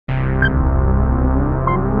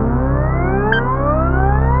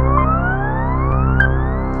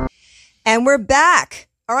And we're back.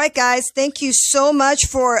 All right, guys. Thank you so much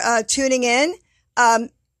for tuning in. I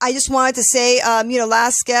just wanted to say,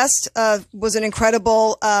 last guest was an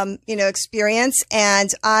incredible, experience.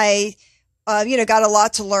 And I, got a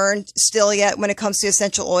lot to learn still yet when it comes to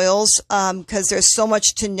essential oils, because there's so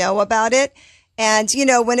much to know about it. And,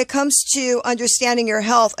 when it comes to understanding your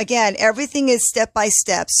health, again, everything is step by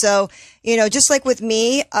step. So, just like with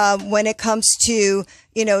me, when it comes to,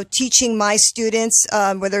 teaching my students,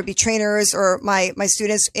 whether it be trainers or my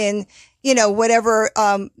students in, whatever,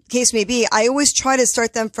 case may be, I always try to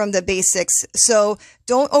start them from the basics. So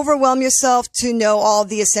don't overwhelm yourself to know all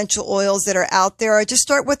the essential oils that are out there. Just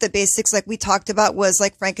start with the basics. Like we talked about, was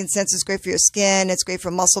like frankincense is great for your skin. It's great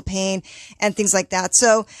for muscle pain and things like that.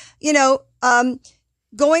 So,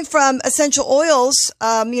 going from essential oils,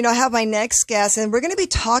 I have my next guest, and we're going to be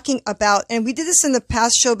talking about, and we did this in the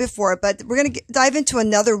past show before, but we're going to dive into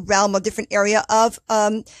another realm, a different area of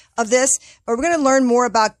this, but we're going to learn more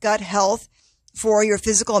about gut health for your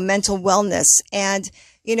physical and mental wellness. And,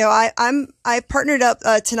 I partnered up,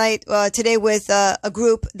 today with, a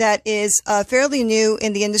group that is, fairly new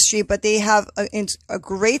in the industry, but they have a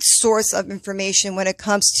great source of information when it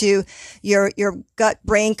comes to your gut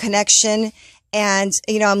brain connection. And,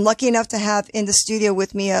 I'm lucky enough to have in the studio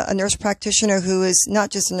with me a nurse practitioner who is not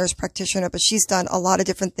just a nurse practitioner, but she's done a lot of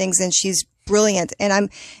different things and she's brilliant. And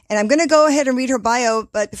I'm going to go ahead and read her bio.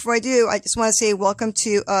 But before I do, I just want to say welcome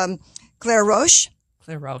to, Claire Rausch.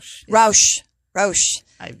 Claire Rausch. Rausch. Rausch.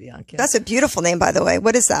 Hi, Bianca. That's a beautiful name, by the way.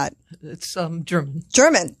 What is that? It's, German.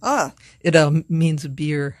 German. Oh. It, means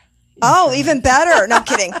beer. Oh, German. Even better. No, I'm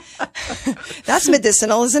kidding. That's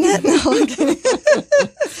medicinal, isn't it? No, I'm kidding.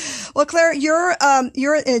 Well, Claire, you're an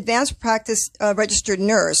advanced practice, registered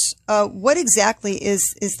nurse. What exactly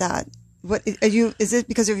is that? What are you, is it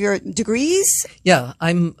because of your degrees? Yeah,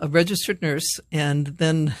 I'm a registered nurse. And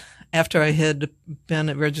then after I had been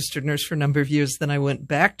a registered nurse for a number of years, then I went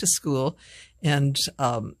back to school and,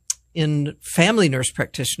 in family nurse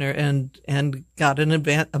practitioner and got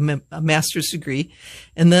a master's degree.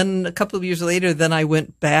 And then a couple of years later, then I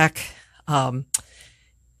went back,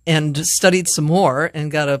 and studied some more and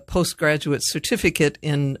got a postgraduate certificate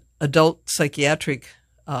in adult psychiatric,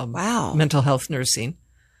 mental health nursing.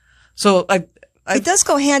 So it does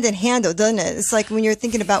go hand in hand though, doesn't it? It's like when you're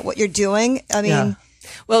thinking about what you're doing. I mean, yeah.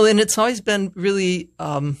 Well, and it's always been really,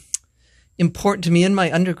 important to me in my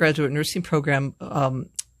undergraduate nursing program.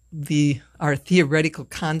 Our theoretical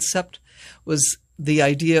concept was the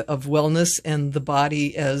idea of wellness and the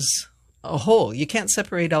body as a whole. You can't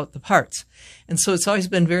separate out the parts. And so it's always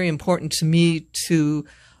been very important to me to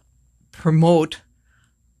promote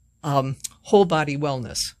whole body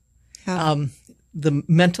wellness. Yeah. The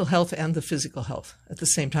mental health and the physical health at the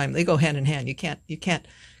same time. They go hand in hand. You can't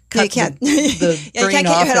cut the brain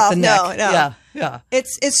off at the neck. No. Yeah.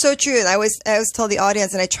 It's so true. And I always tell the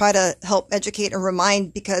audience, and I try to help educate and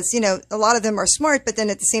remind, because, a lot of them are smart, but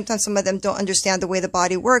then at the same time, some of them don't understand the way the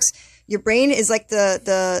body works. Your brain is like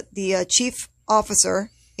the chief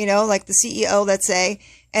officer, like the CEO, let's say.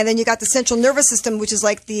 And then you got the central nervous system, which is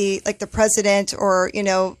like the president or,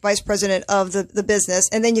 vice president of the business.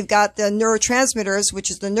 And then you've got the neurotransmitters, which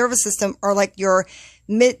is the nervous system, or like your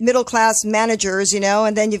middle class managers,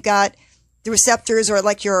 and then you've got the receptors, or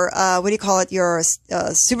like your, your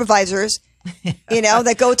supervisors,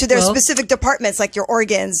 that go to their specific departments, like your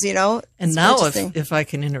organs, And now if I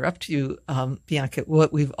can interrupt you, Bianca,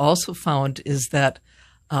 what we've also found is that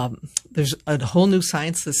there's a whole new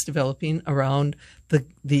science that's developing around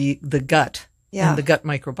the gut and the gut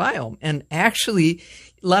microbiome. And actually,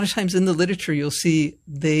 a lot of times in the literature, you'll see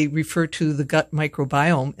they refer to the gut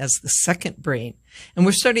microbiome as the second brain. And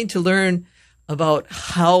we're starting to learn about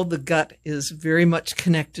how the gut is very much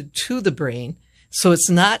connected to the brain. So it's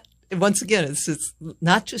not, once again, it's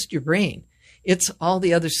not just your brain. It's all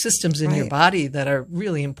the other systems in your body that are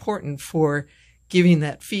really important for giving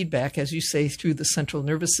that feedback, as you say, through the central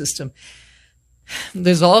nervous system.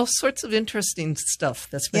 There's all sorts of interesting stuff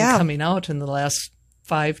that's been coming out in the last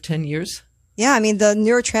 5-10 years. Yeah. I mean, the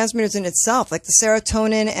neurotransmitters in itself, like the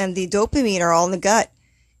serotonin and the dopamine, are all in the gut.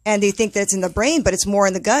 And they think that it's in the brain, but it's more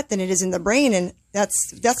in the gut than it is in the brain. And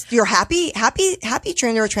that's your happy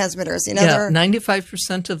neurotransmitters,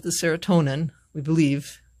 95% of the serotonin, we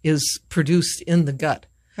believe, is produced in the gut.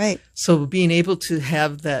 Right. So being able to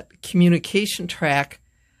have that communication track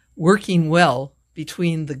working well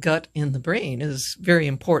between the gut and the brain is very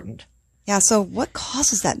important. Yeah. So what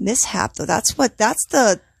causes that mishap though? That's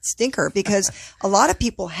the stinker, because a lot of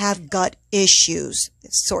people have gut issues,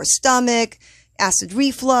 sore stomach, acid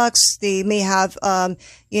reflux. They may have,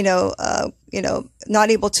 not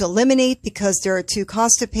able to eliminate because they're too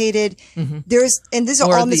constipated. And these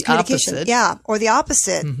are all miscommunication. Yeah. Or the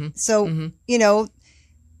opposite. So,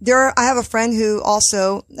 I have a friend who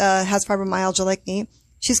also, has fibromyalgia like me.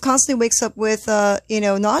 She's constantly wakes up with,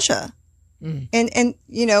 nausea. And,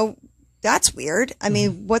 that's weird. I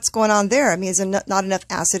mean, what's going on there? I mean, is there not enough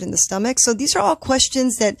acid in the stomach? So these are all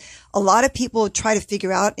questions that a lot of people try to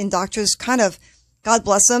figure out, and doctors kind of, God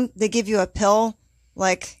bless them, they give you a pill,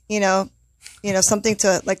 like, something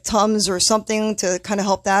to like Tums or something to kind of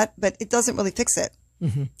help that, but it doesn't really fix it.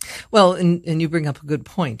 Well, and you bring up a good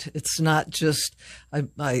point. It's not just,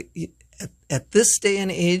 at this day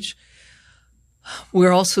and age,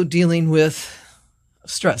 we're also dealing with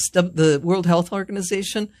stress. The World Health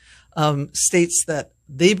Organization states that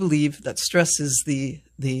they believe that stress is the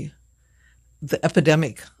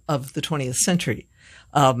epidemic of the 20th century.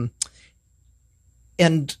 And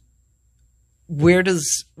where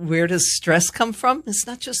does stress come from? It's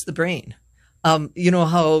not just the brain. You know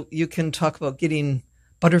how you can talk about getting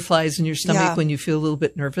butterflies in your stomach when you feel a little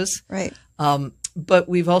bit nervous? Right. But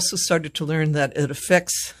we've also started to learn that it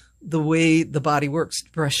affects the way the body works.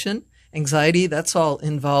 Depression, anxiety, that's all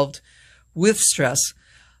involved with stress.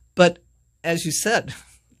 But as you said,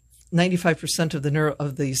 95% of the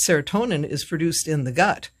serotonin is produced in the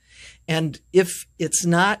gut. And if it's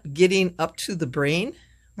not getting up to the brain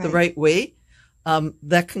the right way,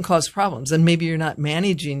 that can cause problems. And maybe you're not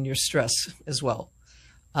managing your stress as well.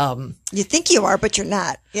 You think you are, but you're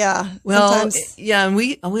not. Yeah. Well, sometimes. Yeah. And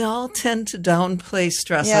we all tend to downplay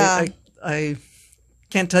stress. Yeah. I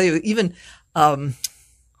can't tell you, even,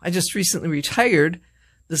 I just recently retired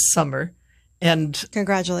this summer. And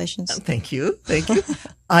congratulations. Thank you.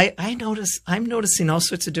 I'm noticing all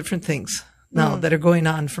sorts of different things now that are going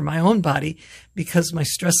on for my own body because my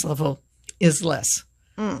stress level is less.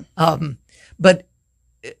 But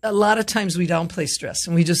a lot of times we downplay stress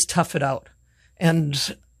and we just tough it out.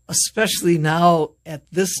 And especially now at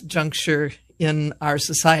this juncture in our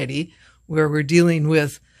society where we're dealing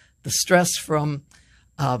with the stress from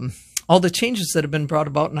all the changes that have been brought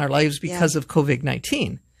about in our lives because of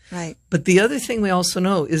COVID-19. Right. But the other thing we also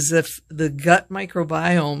know is if the gut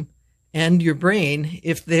microbiome and your brain,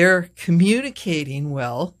 if they're communicating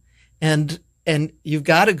well and you've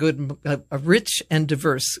got a rich and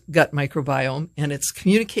diverse gut microbiome and it's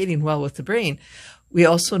communicating well with the brain, we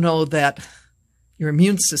also know that your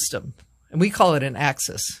immune system, and we call it an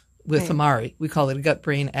axis with Amari, we call it a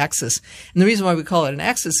gut-brain axis. And the reason why we call it an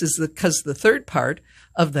axis is because the third part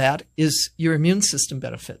of that is your immune system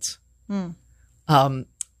benefits.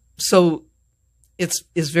 So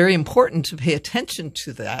it's very important to pay attention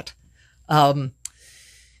to that. And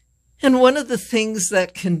one of the things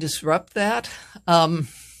that can disrupt that,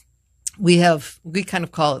 we kind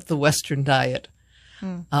of call it the Western diet.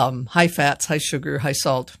 High fats, high sugar, high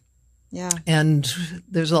salt. Yeah. And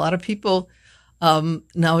there's a lot of people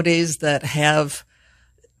nowadays that have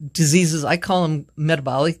diseases. I call them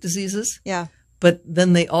metabolic diseases. Yeah. But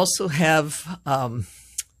then they also have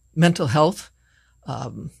mental health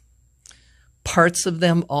parts of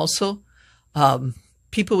them also.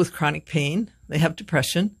 People with chronic pain, they have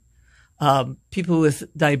depression. People with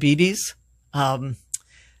diabetes,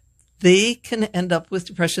 they can end up with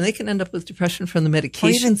depression. They can end up with depression from the medications. Or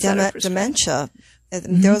even dementia.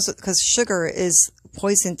 Because sugar is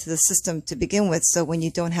poison to the system to begin with. So when you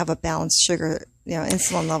don't have a balanced sugar,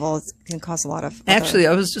 insulin level, it can cause a lot of. Actually,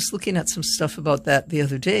 I was just looking at some stuff about that the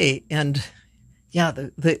other day, and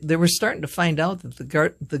they were starting to find out that the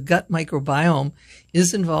gut microbiome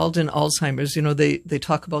is involved in Alzheimer's. They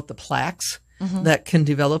talk about the plaques that can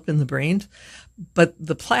develop in the brain, but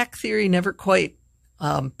the plaque theory never quite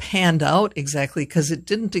panned out exactly because it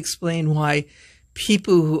didn't explain why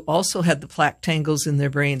people who also had the plaque tangles in their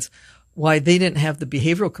brains, why they didn't have the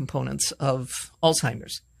behavioral components of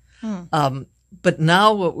Alzheimer's. But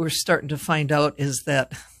now what we're starting to find out is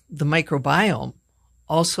that the microbiome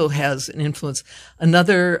also has an influence.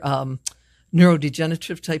 Another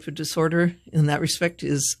neurodegenerative type of disorder in that respect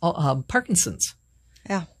is Parkinson's.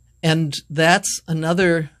 Yeah. And that's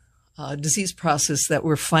another disease process that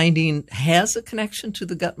we're finding has a connection to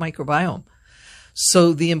the gut microbiome.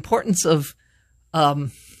 So the importance of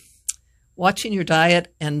watching your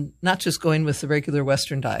diet and not just going with the regular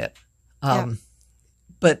Western diet,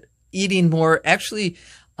 but eating more. Actually,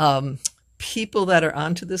 people that are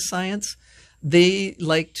onto this science, they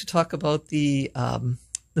like to talk about the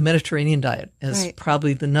Mediterranean diet as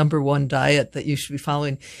probably the number one diet that you should be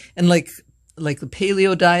following. And like the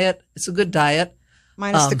paleo diet, it's a good diet.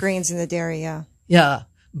 Minus the grains and the dairy, yeah. Yeah,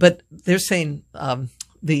 but they're saying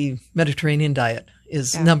the Mediterranean diet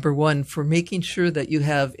is number one for making sure that you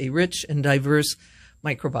have a rich and diverse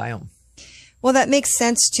microbiome. Well, that makes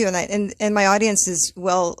sense too, and my audience is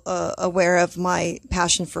well aware of my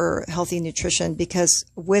passion for healthy nutrition, because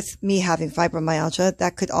with me having fibromyalgia,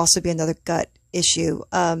 that could also be another gut issue.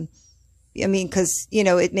 I mean, because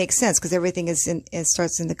it makes sense because everything it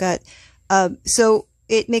starts in the gut. So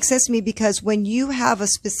it makes sense to me because when you have a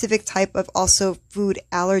specific type of also food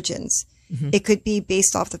allergens, it could be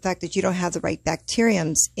based off the fact that you don't have the right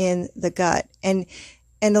bacteriums in the gut. And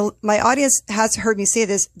my audience has heard me say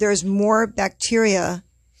this, there's more bacteria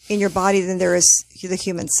in your body than there is the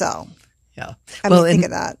human cell. Yeah. Think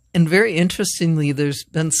of that. And very interestingly, there's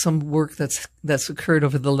been some work that's occurred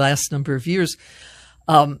over the last number of years,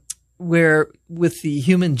 where with the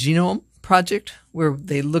Human Genome Project, where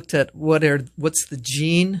they looked at what's the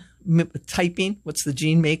gene typing, what's the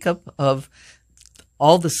gene makeup of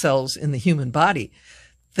all the cells in the human body.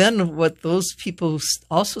 Then what those people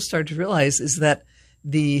also started to realize is that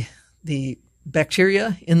the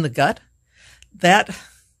bacteria in the gut, that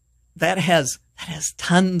has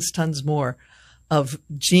tons more of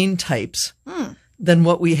gene types than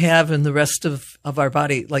what we have in the rest of our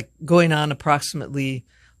body, like going on approximately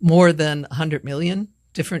more than 100 million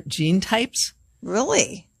different gene types.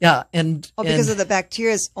 Really? Yeah. Because of the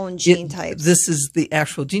bacteria's own gene types. This is the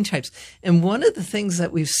actual gene types. And one of the things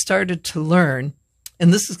that we've started to learn,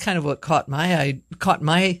 and this is kind of what caught my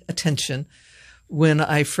attention when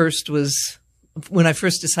I first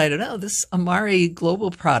decided, this Amari Global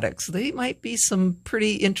products, they might be some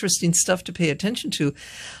pretty interesting stuff to pay attention to.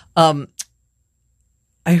 I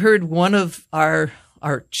heard one of our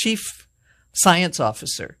chief science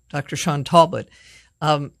officer, Dr. Sean Talbot,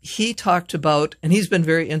 he talked about, and he's been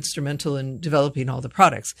very instrumental in developing all the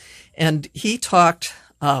products, and he talked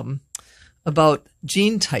about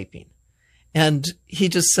gene typing. And he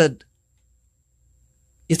just said,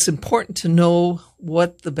 it's important to know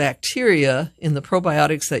what the bacteria in the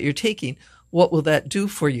probiotics that you're taking, what will that do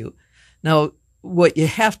for you? Now, what you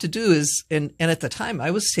have to do is, and at the time I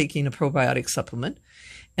was taking a probiotic supplement,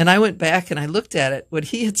 and I went back and I looked at it. What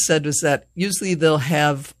he had said was that usually they'll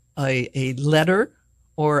have a letter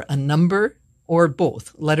or a number or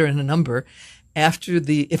both, letter and a number, after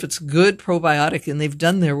if it's good probiotic and they've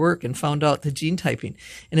done their work and found out the gene typing.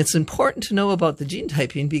 And it's important to know about the gene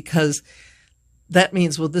typing because that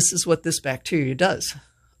means, well, this is what this bacteria does.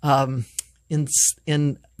 In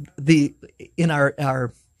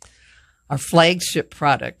our flagship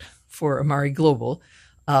product for Amari Global,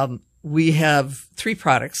 we have 3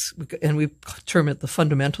 products, and we term it the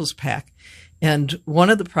Fundamentals Pack. And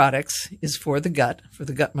one of the products is for the gut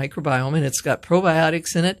microbiome, and it's got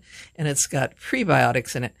probiotics in it, and it's got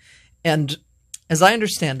prebiotics in it. And as I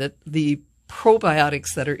understand it, the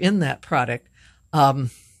probiotics that are in that product,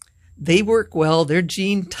 they work well. Their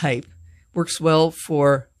gene type works well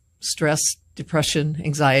for stress, depression,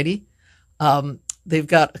 anxiety. They've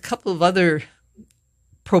got a couple of other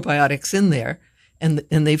probiotics in there, and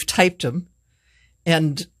they've typed them,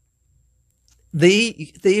 and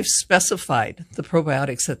they've specified the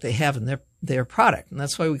probiotics that they have in their product, and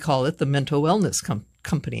that's why we call it the Mental Wellness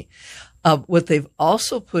Company. What they've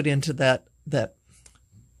also put into that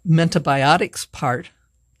mentabiotics part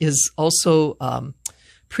is also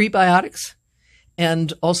prebiotics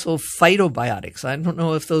and also phytobiotics. I don't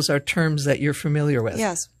know if those are terms that you're familiar with.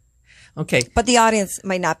 Yes. Okay. But the audience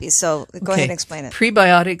might not be, so go ahead and explain it.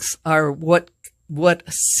 Prebiotics are what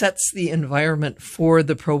sets the environment for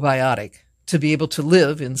the probiotic to be able to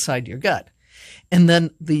live inside your gut. And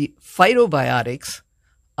then the phytobiotics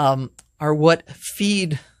are what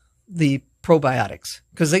feed the probiotics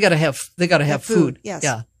because they got to have food. Yes.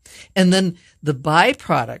 Yeah. And then the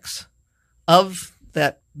byproducts of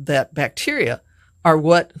that bacteria are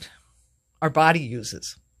what our body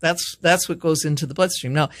uses. That's what goes into the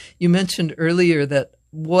bloodstream. Now, you mentioned earlier that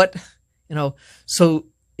so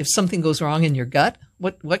if something goes wrong in your gut,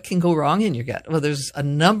 what can go wrong in your gut? Well, there's a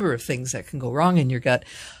number of things that can go wrong in your gut.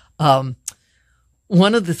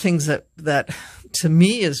 One of the things that to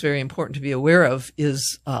me is very important to be aware of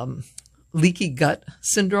is leaky gut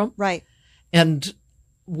syndrome. Right. And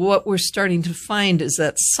what we're starting to find is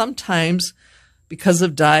that sometimes because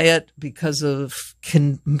of diet, because of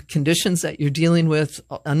conditions that you're dealing with,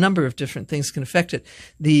 a number of different things can affect it.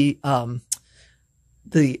 The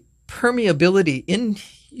permeability in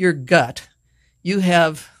your gut, you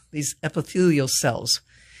have these epithelial cells,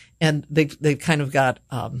 and they've kind of got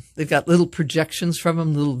they've got little projections from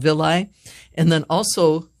them, little villi, and then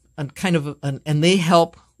also and they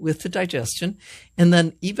help with the digestion. And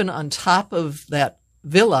then even on top of that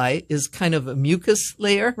villi is kind of a mucus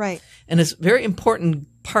layer. Right. And it's very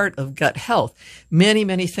important part of gut health. Many,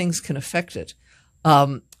 many things can affect it.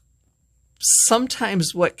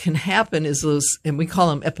 Sometimes what can happen is those, and we call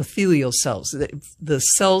them epithelial cells, the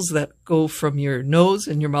cells that go from your nose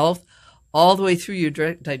and your mouth all the way through your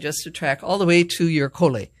digestive tract, all the way to your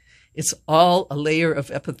colon. It's all a layer of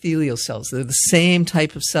epithelial cells. They're the same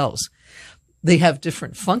type of cells. They have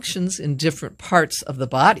different functions in different parts of the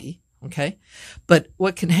body, okay? But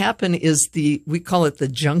what can happen is we call it the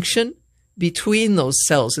junction between those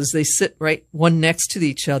cells as they sit right one next to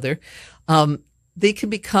each other. They can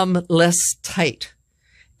become less tight,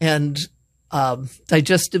 and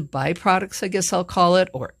digestive byproducts, I guess I'll call it,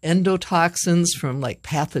 or endotoxins from like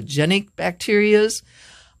pathogenic bacterias,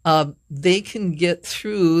 they can get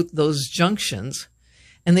through those junctions,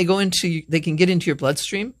 and they can get into your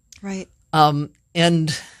bloodstream, right?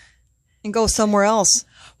 And go somewhere else.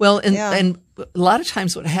 Well, and a lot of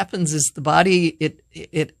times what happens is the body,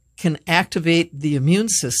 it can activate the immune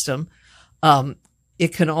system.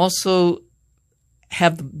 It can also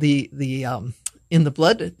have the in the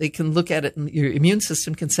blood, they can look at it and your immune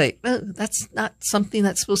system can say, that's not something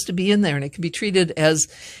that's supposed to be in there. And it can be treated as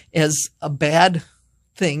a bad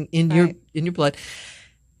thing in your blood.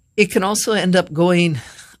 It can also end up going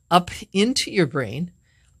up into your brain.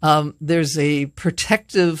 There's a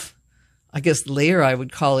protective, I guess, layer, I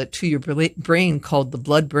would call it, to your brain called the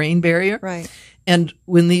blood-brain barrier. Right. And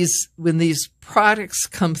when these products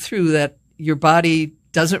come through that your body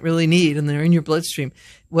doesn't really need, and they're in your bloodstream,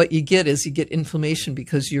 what you get inflammation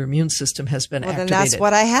because your immune system has been activated. Then that's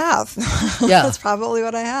what I have. Yeah. That's probably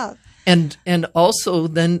what I have. And also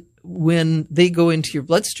then when they go into your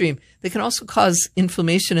bloodstream, they can also cause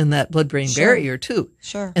inflammation in that blood-brain barrier too.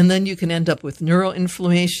 Sure. And then you can end up with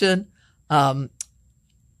neuroinflammation.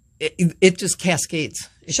 It just cascades.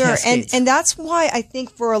 Cascades. And that's why I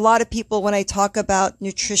think for a lot of people, when I talk about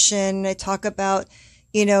nutrition, I talk about,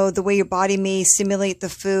 the way your body may simulate the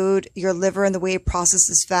food, your liver and the way it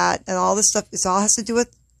processes fat and all this stuff, it all has to do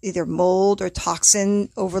with either mold or toxin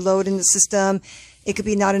overload in the system. It could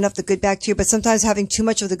be not enough of the good bacteria, but sometimes having too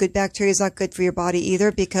much of the good bacteria is not good for your body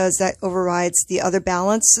either, because that overrides the other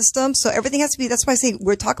balance system. So everything has to be, that's why I say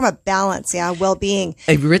we're talking about balance, well-being.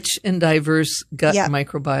 A rich and diverse gut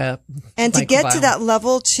microbiome. And to get to that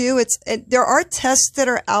level too, there are tests that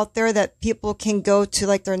are out there that people can go to,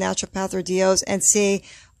 like their naturopath or DOs, and say,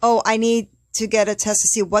 oh, I need to get a test to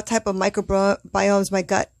see what type of microbiomes my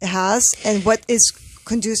gut has and what is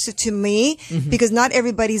conducive to me, because not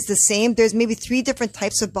everybody's the same. There's maybe 3 different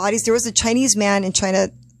types of bodies. There was a Chinese man in China,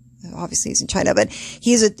 obviously he's in China, but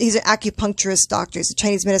he's an acupuncturist doctor. He's a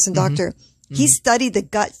Chinese medicine doctor. He studied the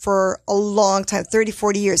gut for a long time, 30,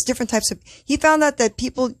 40 years, different types of, he found out that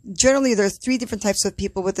people, generally there's 3 different types of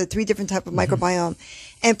people with a 3 different type of microbiome.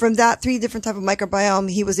 And from that 3 different type of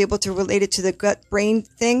microbiome, he was able to relate it to the gut brain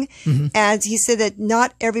thing. And he said that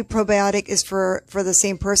not every probiotic is for the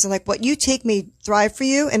same person. Like what you take may thrive for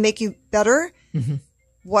you and make you better.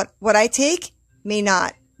 What I take may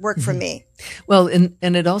not work for me. Well, and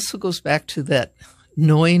it also goes back to that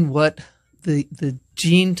knowing what the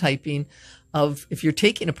gene typing of, if you're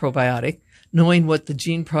taking a probiotic, knowing what the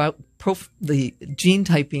gene gene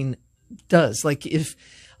typing does. Like if,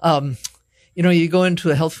 you go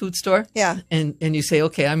into a health food store and you say,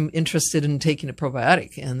 okay, I'm interested in taking a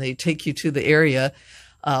probiotic, and they take you to the area,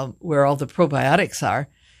 where all the probiotics are,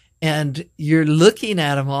 and you're looking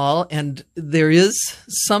at them all. And there is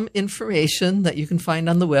some information that you can find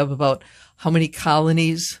on the web about how many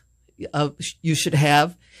colonies you should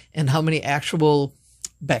have and how many actual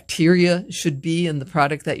bacteria should be in the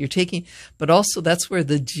product that you're taking. But also that's where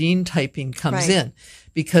the gene typing comes in,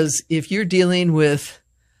 because if you're dealing with,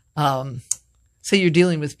 say you're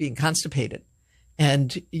dealing with being constipated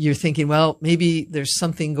and you're thinking, well, maybe there's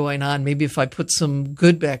something going on. Maybe if I put some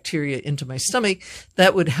good bacteria into my stomach,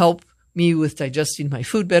 that would help me with digesting my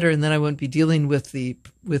food better, and then I wouldn't be dealing with the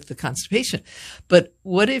constipation. But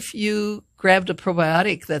what if you grabbed a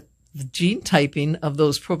probiotic that the gene typing of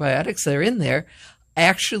those probiotics that are in there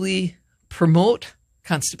actually promote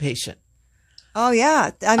constipation? Oh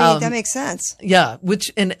yeah. I mean, that makes sense. Yeah. Which,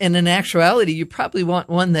 and in actuality, you probably want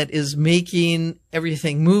one that is making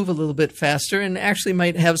everything move a little bit faster and actually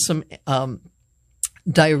might have some,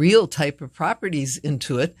 diarrheal type of properties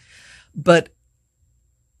into it. But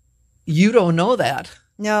you don't know that.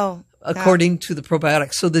 No. According to the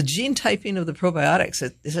probiotics. So the gene typing of the probiotics,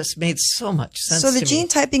 it just made so much sense. So the gene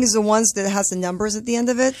typing is the ones that has the numbers at the end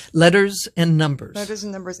of it? Letters and numbers. Letters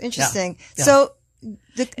and numbers. Interesting. Yeah. So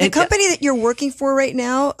the company that you're working for right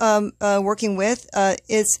now, working with,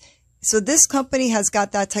 so this company has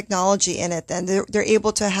got that technology in it, then they're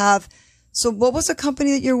able to have, so what was the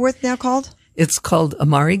company that you're with now called? It's called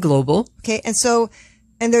Amari Global. Okay.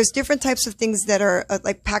 And there's different types of things that are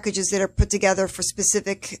like packages that are put together for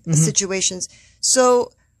specific situations.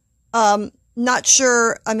 So, not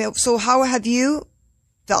sure. I mean, so how have you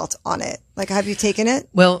felt on it? Like, have you taken it?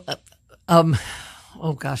 Well,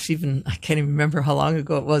 oh gosh, I can't even remember how long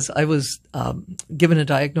ago it was. I was given a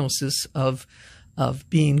diagnosis of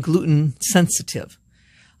being gluten sensitive.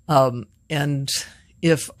 And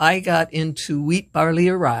if I got into wheat, barley,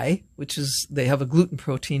 or rye, they have a gluten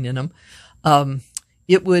protein in them,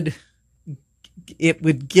 it would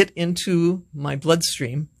get into my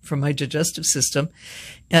bloodstream from my digestive system,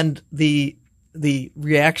 and the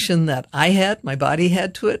reaction that my body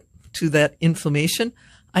had to that inflammation,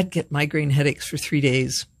 I'd get migraine headaches for 3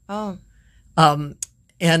 days. Oh.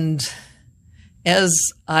 And as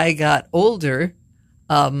I got older,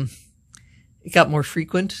 it got more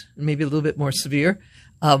frequent and maybe a little bit more severe.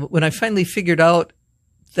 When I finally figured out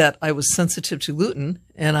that I was sensitive to gluten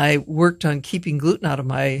and I worked on keeping gluten out of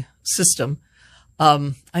my system,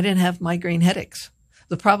 I didn't have migraine headaches.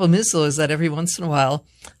 The problem is that every once in a while,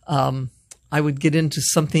 I would get into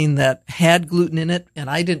something that had gluten in it and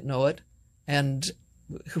I didn't know it. And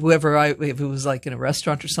if it was like in a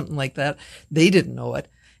restaurant or something like that, they didn't know it.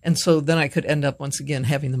 And so then I could end up once again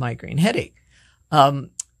having the migraine headache.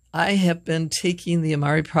 I have been taking the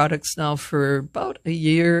Amari products now for about 1.5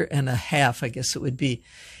 years, I guess it would be.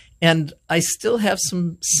 And I still have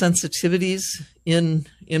some sensitivities in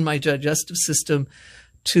my digestive system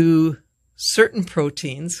to certain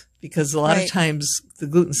proteins, because a lot of times the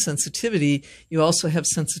gluten sensitivity, you also have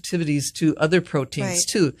sensitivities to other proteins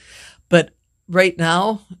too. But right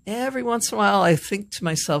now, every once in a while, I think to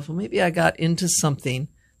myself, well, maybe I got into something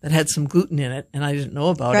that had some gluten in it and I didn't know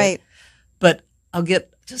about it. But I'll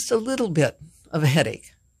get just a little bit of a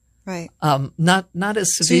headache. Right. Not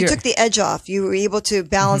as severe. So you took the edge off. You were able to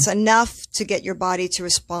balance enough to get your body to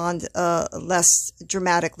respond less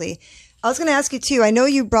dramatically. I was going to ask you too. I know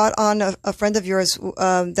you brought on a friend of yours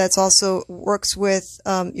that's also works with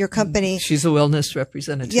your company. She's a wellness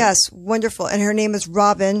representative. Yes, wonderful. And her name is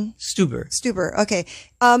Robin Stuber. Okay.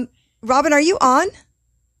 Robin, are you on?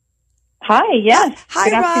 Hi, yes.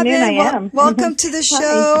 Hi, Good Robin. afternoon, I am. Welcome to the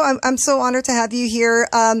show. I'm so honored to have you here,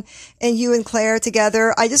 and you and Claire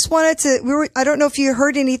together. I just wanted to, I don't know if you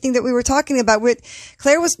heard anything that we were talking about.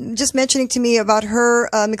 Claire was just mentioning to me about her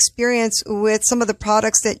experience with some of the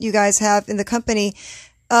products that you guys have in the company.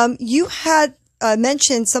 You had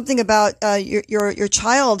mentioned something about your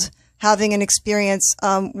child having an experience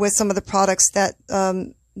with some of the products that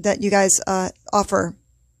you guys offer.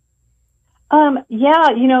 Yeah,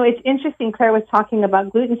 it's interesting. Claire was talking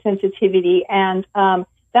about gluten sensitivity, and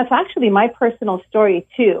that's actually my personal story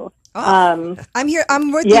too. Oh, I'm here.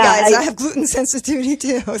 I'm with you guys. I have gluten sensitivity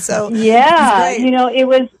too. So yeah, it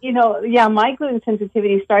was, my gluten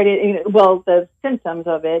sensitivity started, the symptoms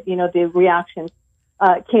of it, the reactions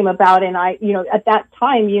came about, and I, at that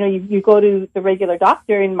time, you go to the regular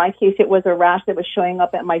doctor. In my case, it was a rash that was showing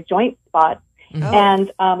up at my joint spot. And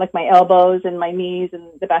like my elbows and my knees and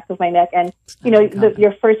the back of my neck. And,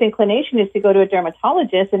 your first inclination is to go to a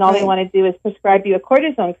dermatologist, and all they want to do is prescribe you a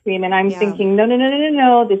cortisone cream. And I'm thinking,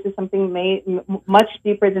 no, this is something much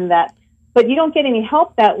deeper than that. But you don't get any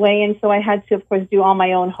help that way. And so I had to, of course, do all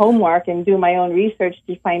my own homework and do my own research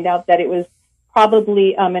to find out that it was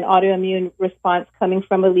probably an autoimmune response coming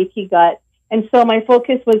from a leaky gut. And so my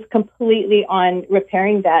focus was completely on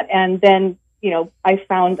repairing that. And then, I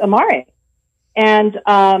found Amari. And,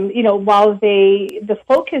 while the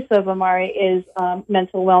focus of Amari is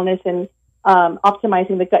mental wellness and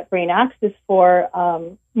optimizing the gut-brain axis for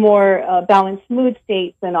more balanced mood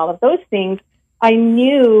states and all of those things, I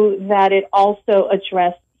knew that it also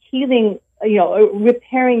addressed healing,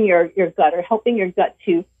 repairing your gut or helping your gut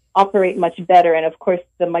to operate much better. And, of course,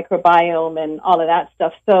 the microbiome and all of that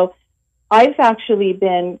stuff. So I've actually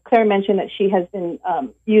Claire mentioned that she has been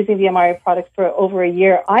using the Amari products for over 1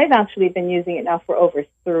 year. I've actually been using it now for over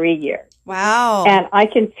 3 years. Wow. And I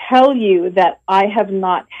can tell you that I have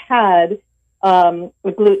not had a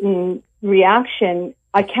gluten reaction.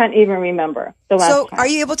 I can't even remember the last time. So are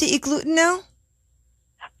you able to eat gluten now?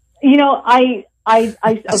 I avoid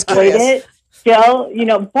it still,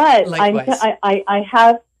 but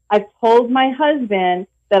I've told my husband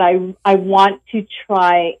that I want to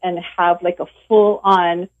try and have like a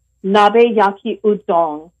full-on nabe yaki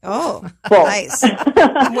udon. Oh, nice.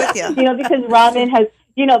 I'm with you. Because Robin has,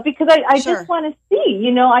 because I just want to see,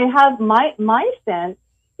 I have my sense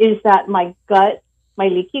is that my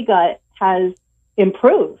leaky gut has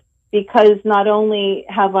improved, because not only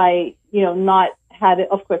have I, not had it,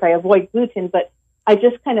 of course I avoid gluten, but I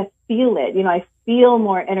just kind of feel it. You know, I feel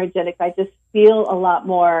more energetic. I just feel a lot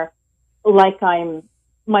more like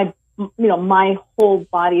my whole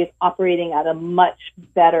body is operating at a much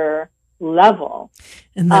better level.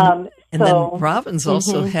 And then Robin's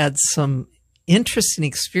also had some interesting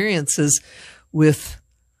experiences with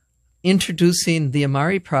introducing the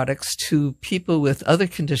Amari products to people with other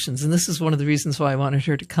conditions. And this is one of the reasons why I wanted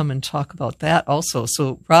her to come and talk about that also.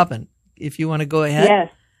 So Robin, if you want to go ahead.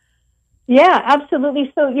 Yes. Yeah,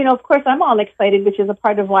 absolutely. So, you know, of course, I'm all excited, which is a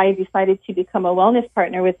part of why I decided to become a wellness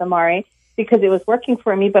partner with Amari, because it was working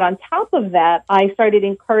for me. But on top of that, I started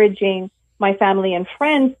encouraging my family and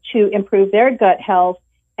friends to improve their gut health.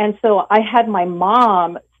 And so I had my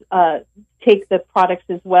mom take the products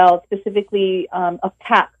as well, specifically a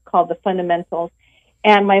pack called the Fundamentals.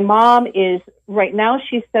 And my mom is, right now,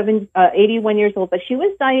 she's 81 years old, but she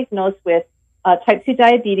was diagnosed with type 2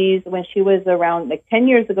 diabetes when she was around 10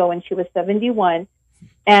 years ago when she was 71.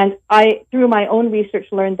 And I, through my own research,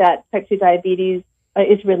 learned that type 2 diabetes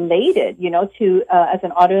is related, to as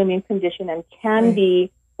an autoimmune condition and can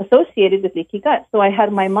be associated with leaky gut. So I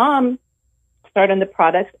had my mom start on the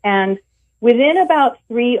products, and within about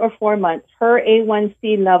 3 or 4 months, her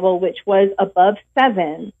A1C level, which was above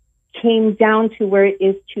 7, came down to where it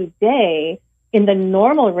is today in the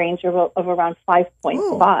normal range of around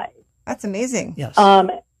 5.5. That's amazing. Yes.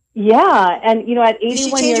 Yeah. And, at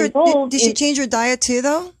 81 years old. Did she change her diet too,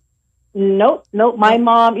 though? Nope. My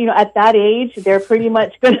mom, at that age, they're pretty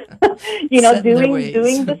much good,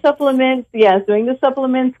 doing the supplements. Yes, doing the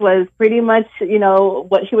supplements was pretty much,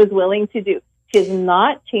 what she was willing to do. She has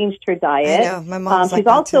not changed her diet. I know. My mom's she's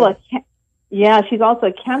also she's also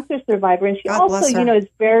a cancer survivor, and she is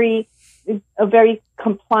very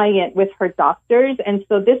compliant with her doctors. And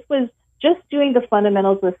so this was just doing the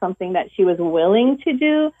fundamentals was something that she was willing to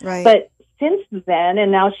do. Right. But since then,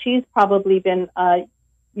 and now she's probably been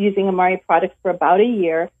using Amari products for about a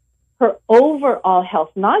year, her overall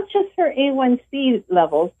health, not just her A1C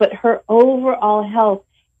levels, but her overall health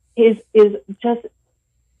is just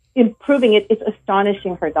improving. It's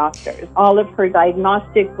astonishing her doctors. All of her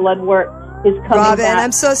diagnostic blood work is coming Robin, back.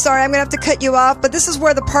 I'm so sorry. I'm going to have to cut you off, but this is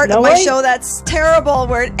where the part of my show that's terrible,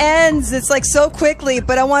 where it ends. It's so quickly,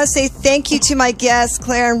 but I want to say thank you to my guests,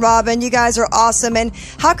 Claire and Robin. You guys are awesome. And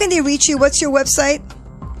how can they reach you? What's your website?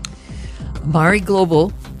 Amari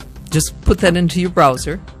Global. Just put that into your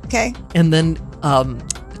browser. Okay. And then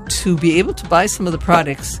to be able to buy some of the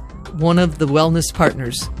products, one of the wellness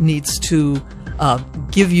partners needs to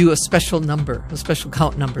give you a special number, a special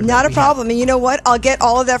count number. Not a problem. And you know what? I'll get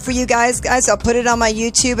all of that for you guys. I'll put it on my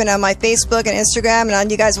YouTube and on my Facebook and Instagram, and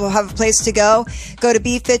you guys will have a place to go. Go to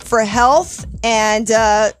Be Fit for Health and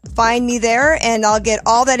find me there, and I'll get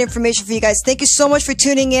all that information for you guys. Thank you so much for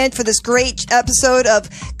tuning in for this great episode of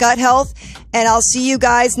Gut Health, and I'll see you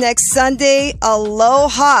guys next Sunday.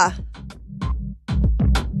 Aloha.